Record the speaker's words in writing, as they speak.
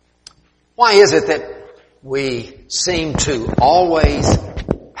Why is it that we seem to always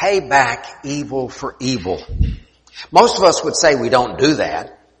pay back evil for evil? Most of us would say we don't do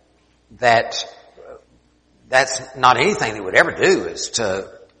that. That's not anything that we'd ever do, is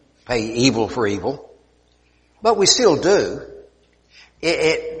to pay evil for evil. But we still do.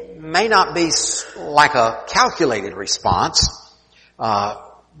 It may not be like a calculated response,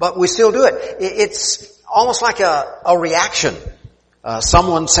 but we still do it. It's almost like a reaction.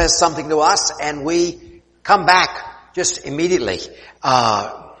 Someone says something to us and we come back just immediately.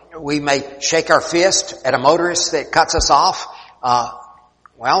 We may shake our fist at a motorist that cuts us off.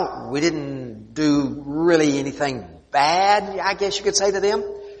 Well, we didn't do really anything bad, I guess you could say, to them,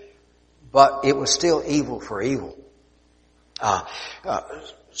 but it was still evil for evil.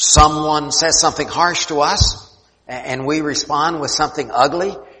 Someone says something harsh to us and we respond with something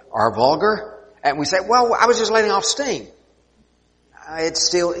ugly or vulgar, and we say, well, I was just letting off steam. It's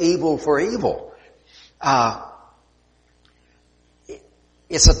still evil for evil.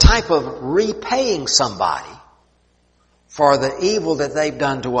 It's a type of repaying somebody for the evil that they've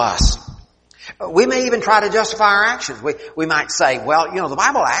done to us. We may even try to justify our actions. We might say, well, the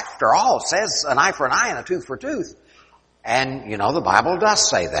Bible after all says an eye for an eye and a tooth for a tooth. And, the Bible does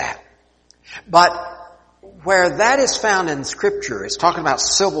say that. But where that is found in Scripture, it's talking about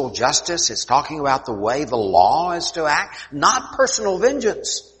civil justice. It's talking about the way the law is to act, not personal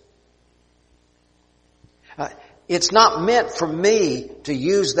vengeance. It's not meant for me to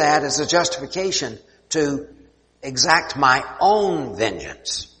use that as a justification to exact my own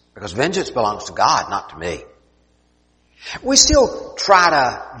vengeance, because vengeance belongs to God, not to me. We still try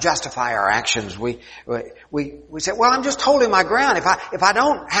to justify our actions. We say, well, I'm just holding my ground. If I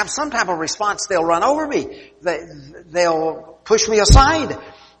don't have some type of response, they'll run over me. They'll push me aside.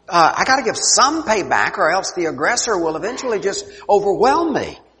 I got to give some payback, or else the aggressor will eventually just overwhelm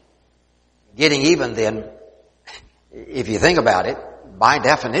me. Getting even, then, if you think about it, by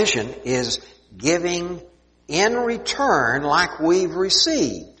definition, is giving in return like we've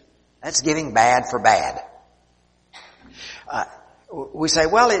received. That's giving bad for bad. We say,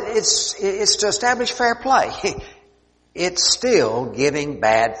 well, it's to establish fair play. It's still giving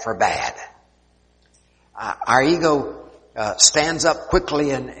bad for bad. Our ego stands up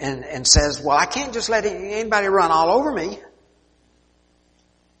quickly and says, well, I can't just let anybody run all over me.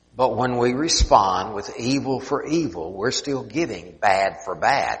 But when we respond with evil for evil, we're still giving bad for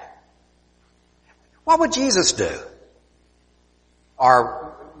bad. What would Jesus do?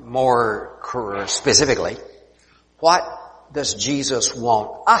 Or more specifically, what does Jesus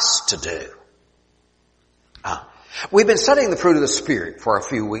want us to do? We've been studying the fruit of the Spirit for a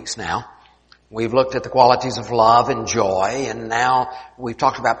few weeks now. We've looked at the qualities of love and joy, and now we've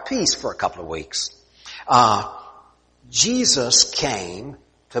talked about peace for a couple of weeks. Jesus came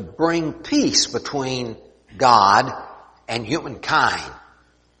to bring peace between God and humankind.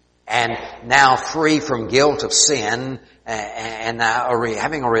 And now free from guilt of sin and now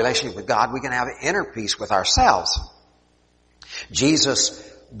having a relationship with God, we can have inner peace with ourselves. Jesus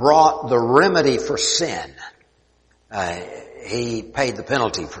brought the remedy for sin. He paid the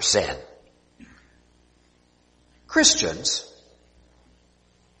penalty for sin. Christians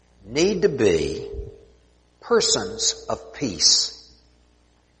need to be persons of peace.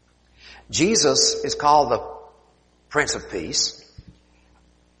 Jesus is called the Prince of Peace.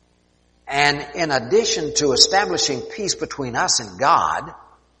 And in addition to establishing peace between us and God,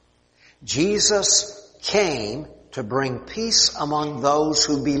 Jesus came to bring peace among those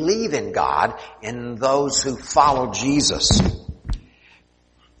who believe in God and those who follow Jesus.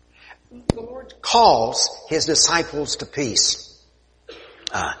 The Lord calls His disciples to peace.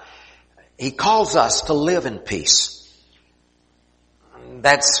 He calls us to live in peace.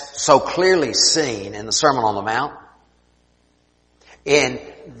 That's so clearly seen in the Sermon on the Mount. In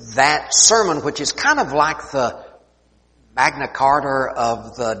that sermon, which is kind of like the Magna Carta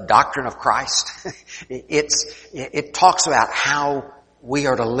of the doctrine of Christ. It talks about how we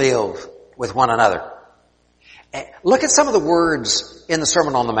are to live with one another. Look at some of the words in the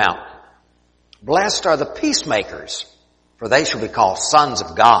Sermon on the Mount. Blessed are the peacemakers, for they shall be called sons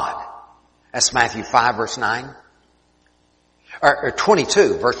of God. That's Matthew 5, verse 9. Or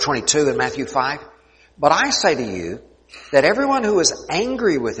 22, verse 22 in Matthew 5. But I say to you that everyone who is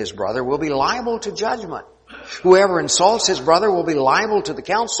angry with his brother will be liable to judgment. Whoever insults his brother will be liable to the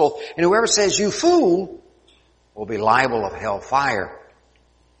council, and whoever says, you fool, will be liable of hellfire.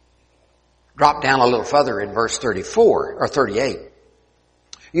 Drop down a little further in verse 34, or 38.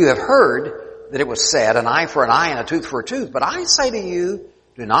 You have heard that it was said, an eye for an eye and a tooth for a tooth. But I say to you,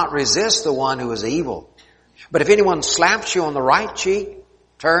 do not resist the one who is evil. But if anyone slaps you on the right cheek,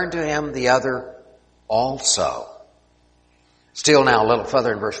 turn to him the other also. Still now a little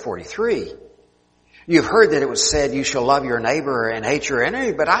further in verse 43. You've heard that it was said, you shall love your neighbor and hate your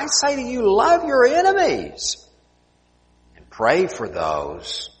enemy, but I say to you, love your enemies and pray for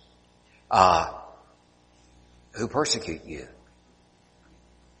those who persecute you.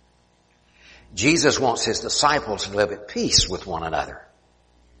 Jesus wants his disciples to live at peace with one another.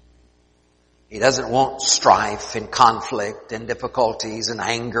 He doesn't want strife and conflict and difficulties and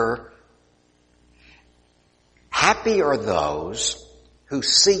anger. Happy are those who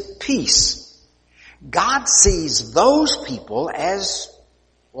seek peace. God sees those people as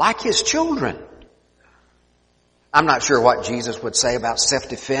like his children. I'm not sure what Jesus would say about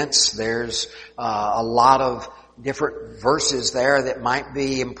self-defense. There's a lot of different verses there that might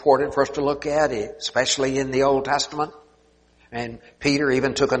be important for us to look at, especially in the Old Testament. And Peter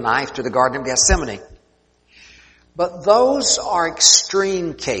even took a knife to the Garden of Gethsemane. But those are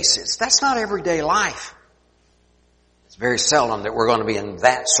extreme cases. That's not everyday life. It's very seldom that we're going to be in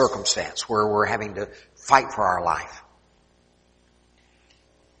that circumstance where we're having to fight for our life.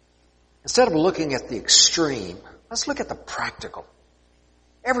 Instead of looking at the extreme, let's look at the practical.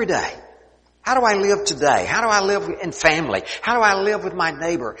 Every day. How do I live today? How do I live in family? How do I live with my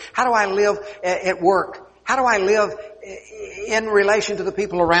neighbor? How do I live at work? How do I live in relation to the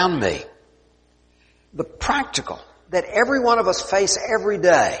people around me? The practical that every one of us face every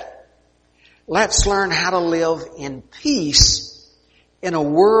day. Let's learn how to live in peace in a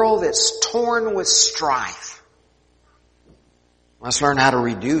world that's torn with strife. Let's learn how to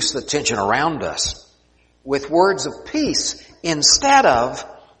reduce the tension around us with words of peace instead of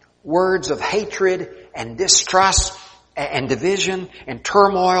words of hatred and distrust and division and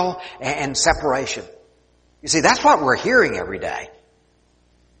turmoil and separation. You see, that's what we're hearing every day.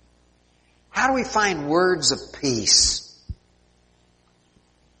 How do we find words of peace?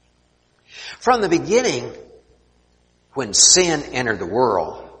 From the beginning, when sin entered the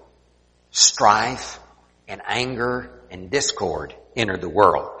world, strife and anger and discord entered the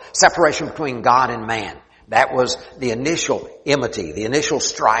world. Separation between God and man. That was the initial enmity, the initial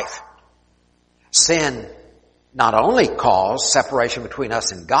strife. Sin not only caused separation between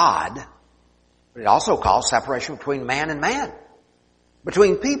us and God, but it also caused separation between man and man,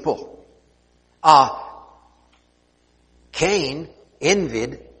 between people. Cain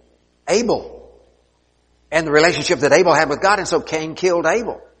envied Abel and the relationship that Abel had with God, and so Cain killed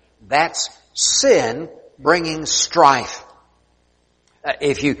Abel. That's sin bringing strife.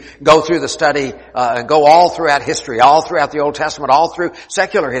 If you go through the study, go all throughout history, all throughout the Old Testament, all through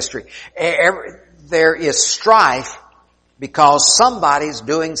secular history, there is strife because somebody's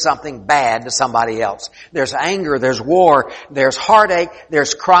doing something bad to somebody else. There's anger, there's war, there's heartache,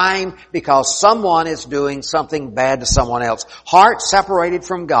 there's crime because someone is doing something bad to someone else. Hearts separated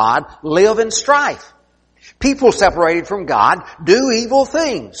from God live in strife. People separated from God do evil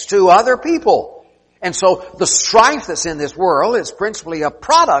things to other people. And so the strife that's in this world is principally a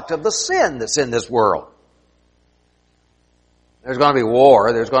product of the sin that's in this world. There's going to be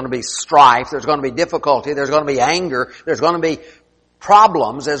war, there's going to be strife, there's going to be difficulty, there's going to be anger, there's going to be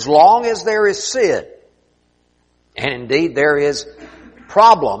problems as long as there is sin. And indeed there is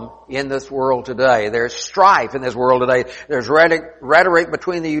problem in this world today. There's strife in this world today. There's rhetoric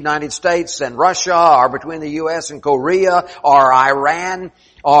between the United States and Russia, or between the U.S. and Korea, or Iran,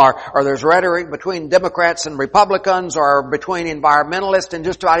 or there's rhetoric between Democrats and Republicans, or between environmentalists and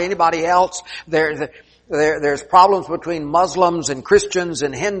just about anybody else. There's problems between Muslims and Christians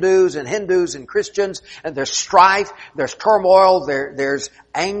and Hindus and Christians, and there's strife, there's turmoil, there's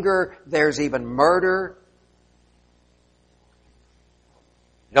anger, there's even murder.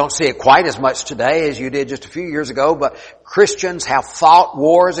 You don't see it quite as much today as you did just a few years ago, but Christians have fought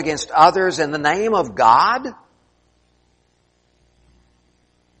wars against others in the name of God.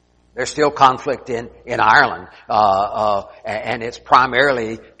 There's still conflict in Ireland, and it's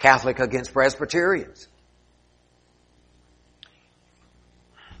primarily Catholic against Presbyterians.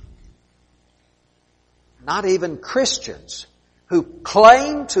 Not even Christians who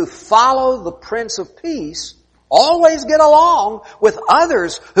claim to follow the Prince of Peace always get along with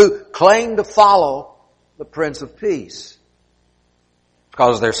others who claim to follow the Prince of Peace.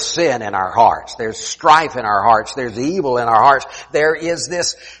 Because there's sin in our hearts. There's strife in our hearts. There's evil in our hearts. There is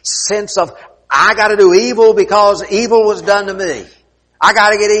this sense of, I gotta do evil because evil was done to me. I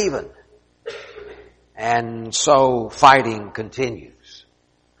gotta get even. And so fighting continues.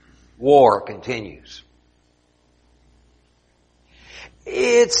 War continues.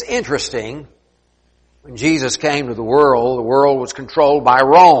 It's interesting. When Jesus came to the world was controlled by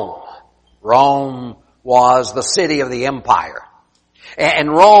Rome. Rome was the city of the empire. And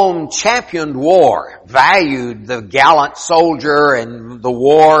Rome championed war, valued the gallant soldier and the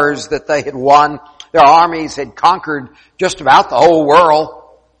wars that they had won. Their armies had conquered just about the whole world.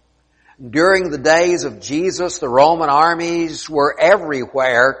 During the days of Jesus, the Roman armies were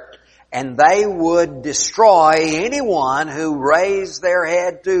everywhere, and they would destroy anyone who raised their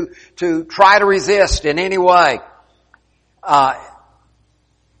head to try to resist in any way.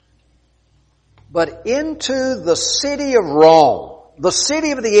 But into the city of Rome, the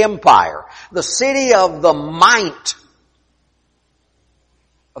city of the empire, the city of the might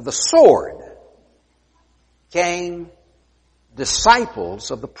of the sword, came disciples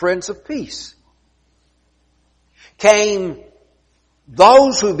of the Prince of Peace. Came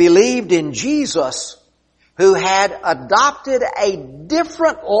those who believed in Jesus, who had adopted a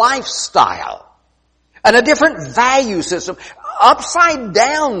different lifestyle and a different value system, upside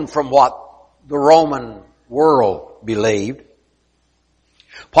down from what the Roman world believed.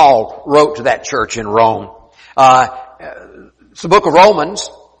 Paul wrote to that church in Rome. It's the book of Romans,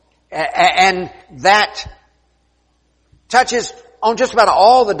 and that touches on just about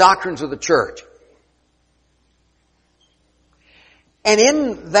all the doctrines of the church. And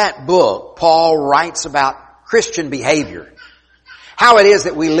in that book, Paul writes about Christian behavior. How it is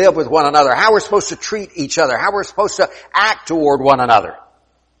that we live with one another. How we're supposed to treat each other. How we're supposed to act toward one another.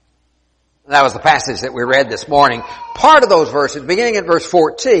 And that was the passage that we read this morning. Part of those verses, beginning at verse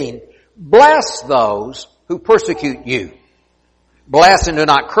 14, bless those who persecute you. Bless and do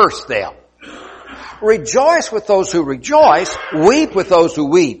not curse them. Rejoice with those who rejoice. Weep with those who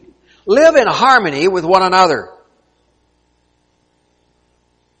weep. Live in harmony with one another.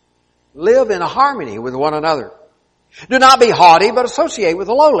 Live in harmony with one another. Do not be haughty, but associate with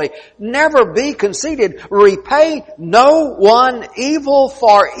the lowly. Never be conceited. Repay no one evil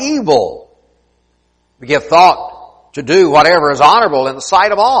for evil. Give thought to do whatever is honorable in the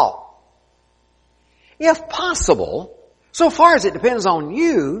sight of all. If possible, so far as it depends on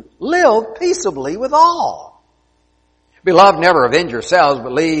you, live peaceably with all. Beloved, never avenge yourselves,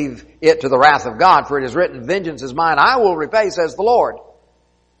 but leave it to the wrath of God, for it is written, vengeance is mine, I will repay, says the Lord.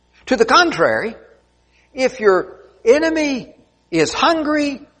 To the contrary, if your enemy is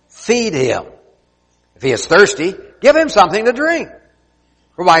hungry, feed him. If he is thirsty, give him something to drink.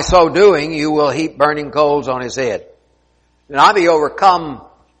 For by so doing, you will heap burning coals on his head. Do not be overcome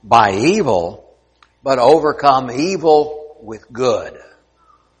by evil, but overcome evil with good.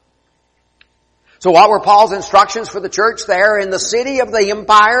 So what were Paul's instructions for the church there in the city of the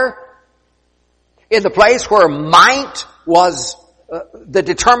empire? In the place where might was the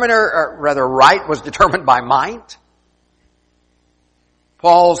determiner, or rather right was determined by might?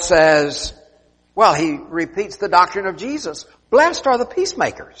 Paul says, well, he repeats the doctrine of Jesus. Blessed are the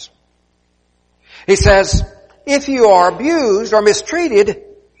peacemakers. He says, if you are abused or mistreated,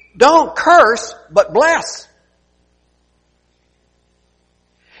 don't curse, but bless.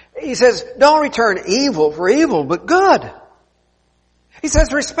 He says, don't return evil for evil, but good. He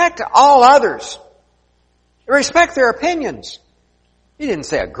says, respect all others. Respect their opinions. He didn't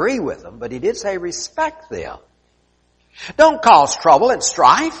say agree with them, but he did say respect them. Don't cause trouble and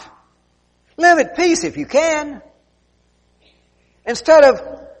strife. Live at peace if you can. Instead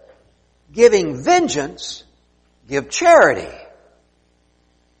of giving vengeance, give charity.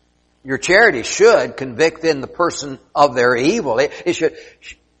 Your charity should convict in the person of their evil.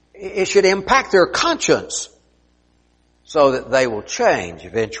 It should impact their conscience so that they will change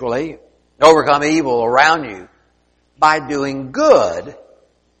eventually, overcome evil around you by doing good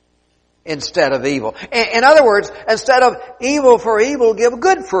instead of evil. In other words, instead of evil for evil, give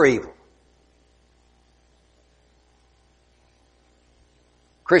good for evil.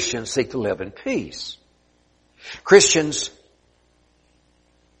 Christians seek to live in peace. Christians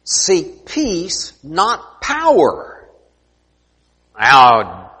seek peace, not power.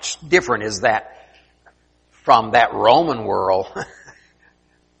 How different is that from that Roman world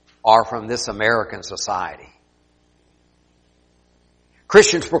or from this American society?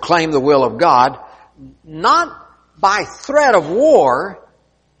 Christians proclaim the will of God not by threat of war,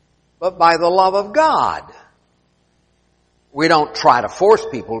 but by the love of God. We don't try to force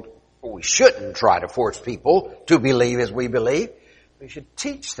people, or we shouldn't try to force people to believe as we believe. We should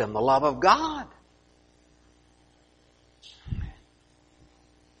teach them the love of God.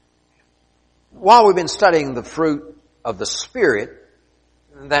 While we've been studying the fruit of the Spirit,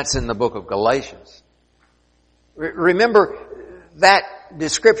 that's in the book of Galatians. Remember, that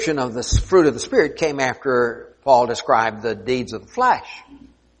description of the fruit of the Spirit came after Paul described the deeds of the flesh.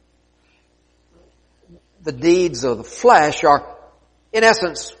 The deeds of the flesh are, in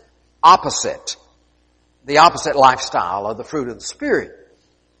essence, opposite the opposite lifestyle of the fruit of the Spirit.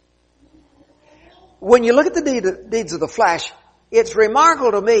 When you look at the deeds of the flesh, it's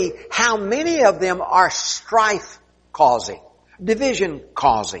remarkable to me how many of them are strife causing, division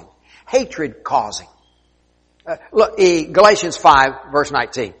causing, hatred causing. Look, Galatians 5 verse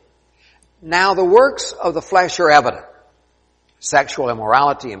 19. Now the works of the flesh are evident. Sexual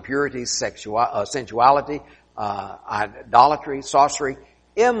immorality, impurity, sensuality, idolatry, sorcery,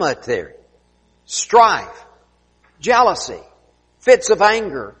 imitating, strife, jealousy, fits of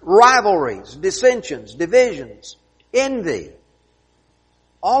anger, rivalries, dissensions, divisions, envy.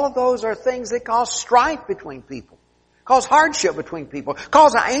 All of those are things that cause strife between people, cause hardship between people,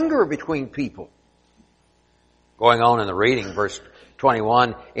 cause anger between people. Going on in the reading, verse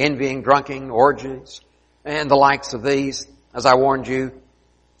 21, envying, drunking, orgies, and the likes of these, as I warned you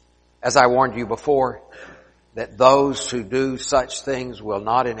before, that those who do such things will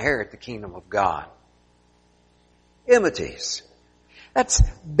not inherit the kingdom of God. Enmities. That's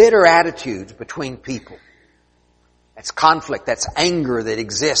bitter attitudes between people. That's conflict. That's anger that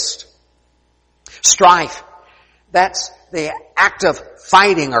exists. Strife. That's the act of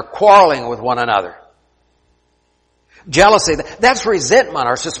fighting or quarreling with one another. Jealousy. That's resentment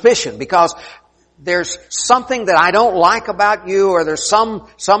or suspicion because there's something that I don't like about you, or there's some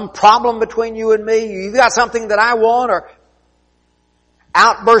problem between you and me. You've got something that I want, or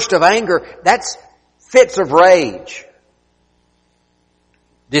outburst of anger. That's fits of rage.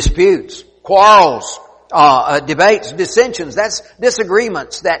 Disputes, quarrels, debates, dissensions. That's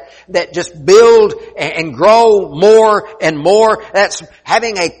disagreements that just build and grow more and more. That's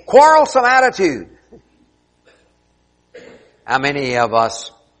having a quarrelsome attitude. How many of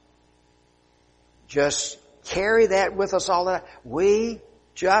us just carry that with us all the time? We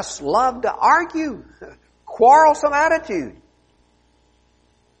just love to argue. Quarrelsome attitude.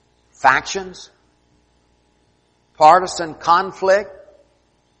 Factions. Partisan conflict.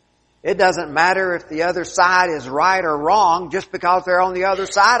 It doesn't matter if the other side is right or wrong. Just because they're on the other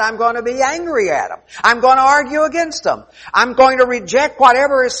side, I'm going to be angry at them. I'm going to argue against them. I'm going to reject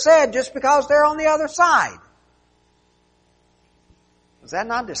whatever is said just because they're on the other side. Does that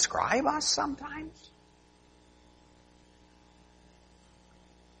not describe us sometimes?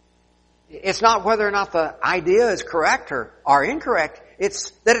 It's not whether or not the idea is correct or incorrect.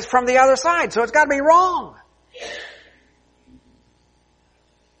 It's that it's from the other side, so it's got to be wrong.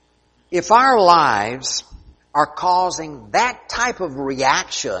 If our lives are causing that type of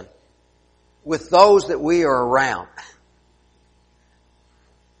reaction with those that we are around,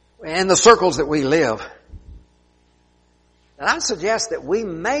 in the circles that we live, then I suggest that we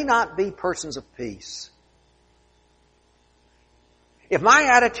may not be persons of peace. If my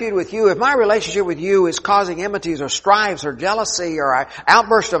attitude with you, if my relationship with you is causing enmities or strifes or jealousy or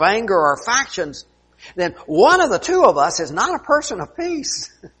outburst of anger or factions, then one of the two of us is not a person of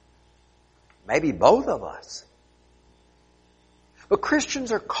peace. Maybe both of us. But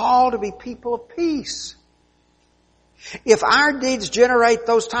Christians are called to be people of peace. If our deeds generate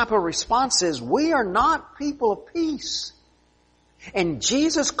those type of responses, we are not people of peace. And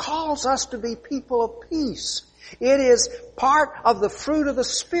Jesus calls us to be people of peace. It is part of the fruit of the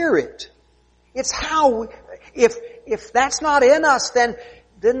Spirit. It's how if that's not in us, then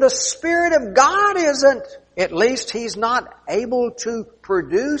the Spirit of God isn't. At least He's not able to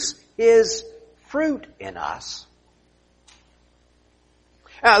produce His fruit in us.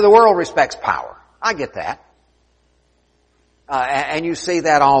 The world respects power. I get that. And you see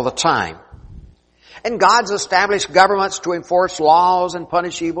that all the time. And God's established governments to enforce laws and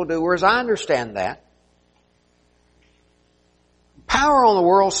punish evildoers. I understand that. Power on the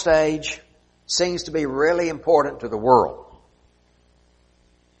world stage seems to be really important to the world.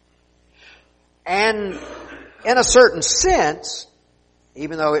 And in a certain sense,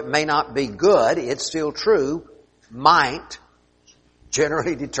 even though it may not be good, it's still true, might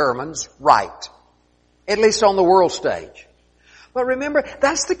generally determines right. At least on the world stage. But remember,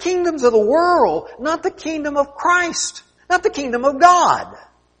 that's the kingdoms of the world, not the kingdom of Christ, not the kingdom of God.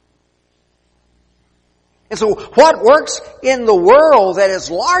 And so what works in the world that is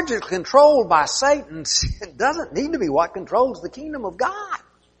largely controlled by Satan doesn't need to be what controls the kingdom of God.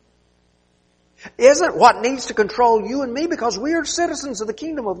 Isn't what needs to control you and me, because we are citizens of the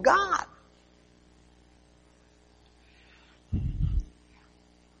kingdom of God.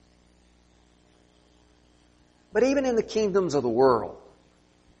 But even in the kingdoms of the world,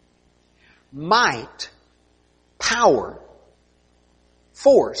 might, power,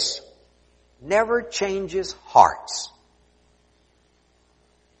 force never changes hearts.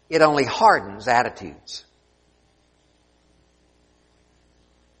 It only hardens attitudes.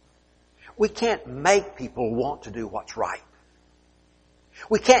 We can't make people want to do what's right.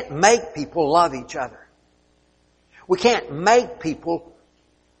 We can't make people love each other. We can't make people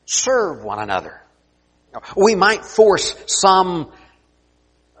serve one another. We might force some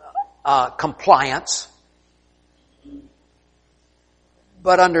compliance,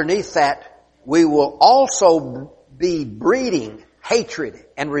 but underneath that, we will also be breeding hatred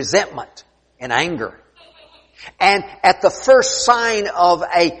and resentment and anger. And at the first sign of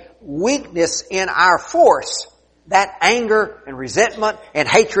a weakness in our force, that anger and resentment and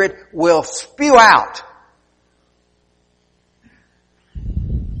hatred will spew out.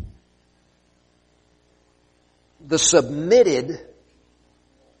 The submitted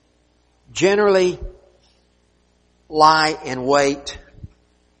generally lie in wait,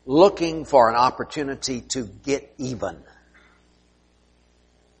 looking for an opportunity to get even.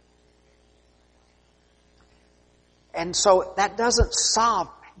 And so that doesn't solve,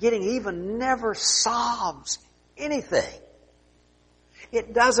 getting even never solves anything.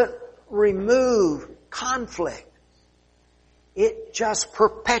 It doesn't remove conflict. It just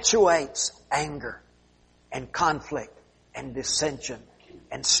perpetuates anger and conflict and dissension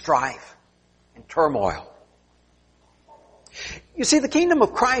and strife and turmoil. You see, the kingdom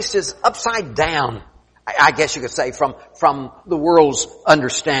of Christ is upside down, I guess you could say, from the world's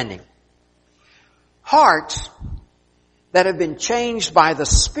understanding. Hearts that have been changed by the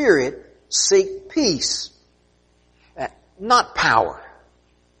Spirit seek peace, not power.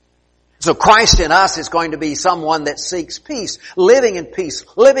 So Christ in us is going to be someone that seeks peace, living in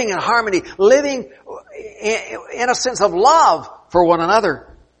harmony, living in a sense of love for one another.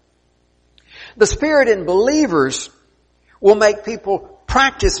 The Spirit in believers will make people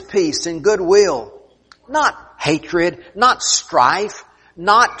practice peace and goodwill, not hatred, not strife,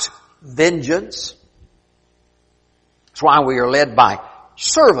 not vengeance. That's why we are led by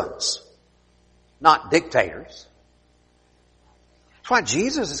servants, not dictators. That's why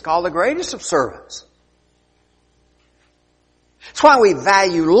Jesus is called the greatest of servants. That's why we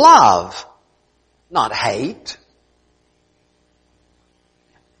value love, not hate.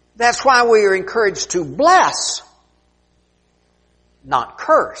 That's why we are encouraged to bless, not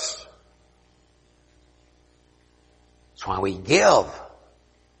curse. That's why we give.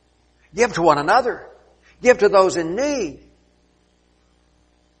 Give to one another. Give to those in need.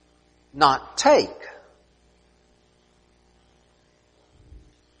 Not take.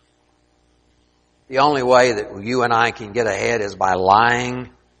 The only way that you and I can get ahead is by lying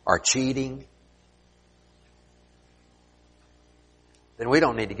or cheating. Then we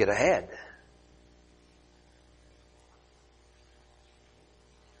don't need to get ahead.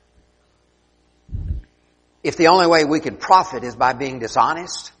 If the only way we can profit is by being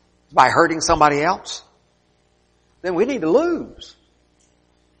dishonest, by hurting somebody else, then we need to lose.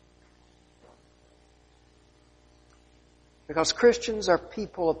 Because Christians are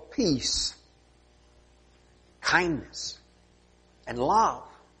people of peace, kindness, and love.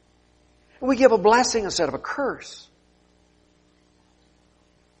 We give a blessing instead of a curse.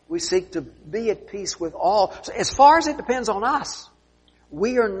 We seek to be at peace with all. So as far as it depends on us,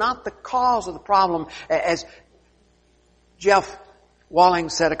 we are not the cause of the problem. As Jeff Walling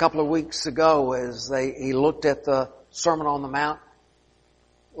said a couple of weeks ago as he looked at the Sermon on the Mount,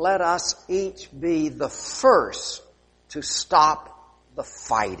 let us each be the first to stop the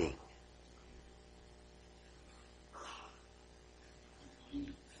fighting.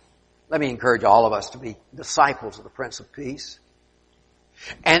 Let me encourage all of us to be disciples of the Prince of Peace.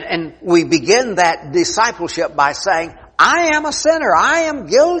 And we begin that discipleship by saying, I am a sinner. I am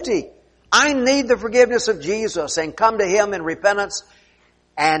guilty. I need the forgiveness of Jesus, and come to Him in repentance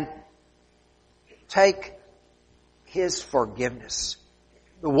and take His forgiveness.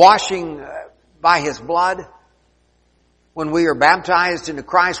 The washing by His blood. When we are baptized into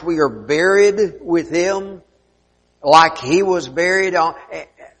Christ, we are buried with Him like He was buried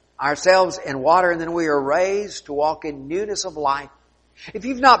ourselves in water, and then we are raised to walk in newness of life. If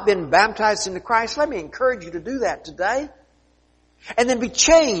you've not been baptized into Christ, let me encourage you to do that today. And then be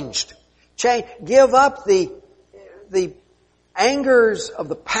changed. Give up the angers of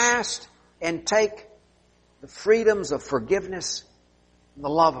the past and take the freedoms of forgiveness and the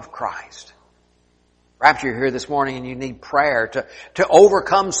love of Christ. Perhaps you're here this morning and you need prayer to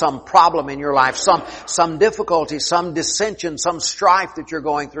overcome some problem in your life, some difficulty, some dissension, some strife that you're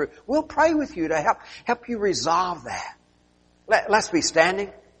going through. We'll pray with you to help you resolve that. Let's be standing.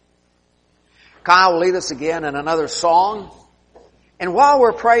 Kyle will lead us again in another song. And while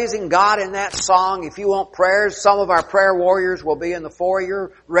we're praising God in that song, if you want prayers, some of our prayer warriors will be in the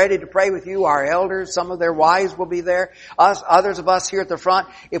foyer ready to pray with you. Our elders, some of their wives will be there. Others of us here at the front.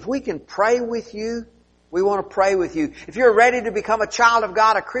 If we can pray with you, we want to pray with you. If you're ready to become a child of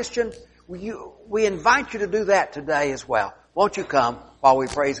God, a Christian, we invite you to do that today as well. Won't you come while we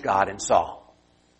praise God in song?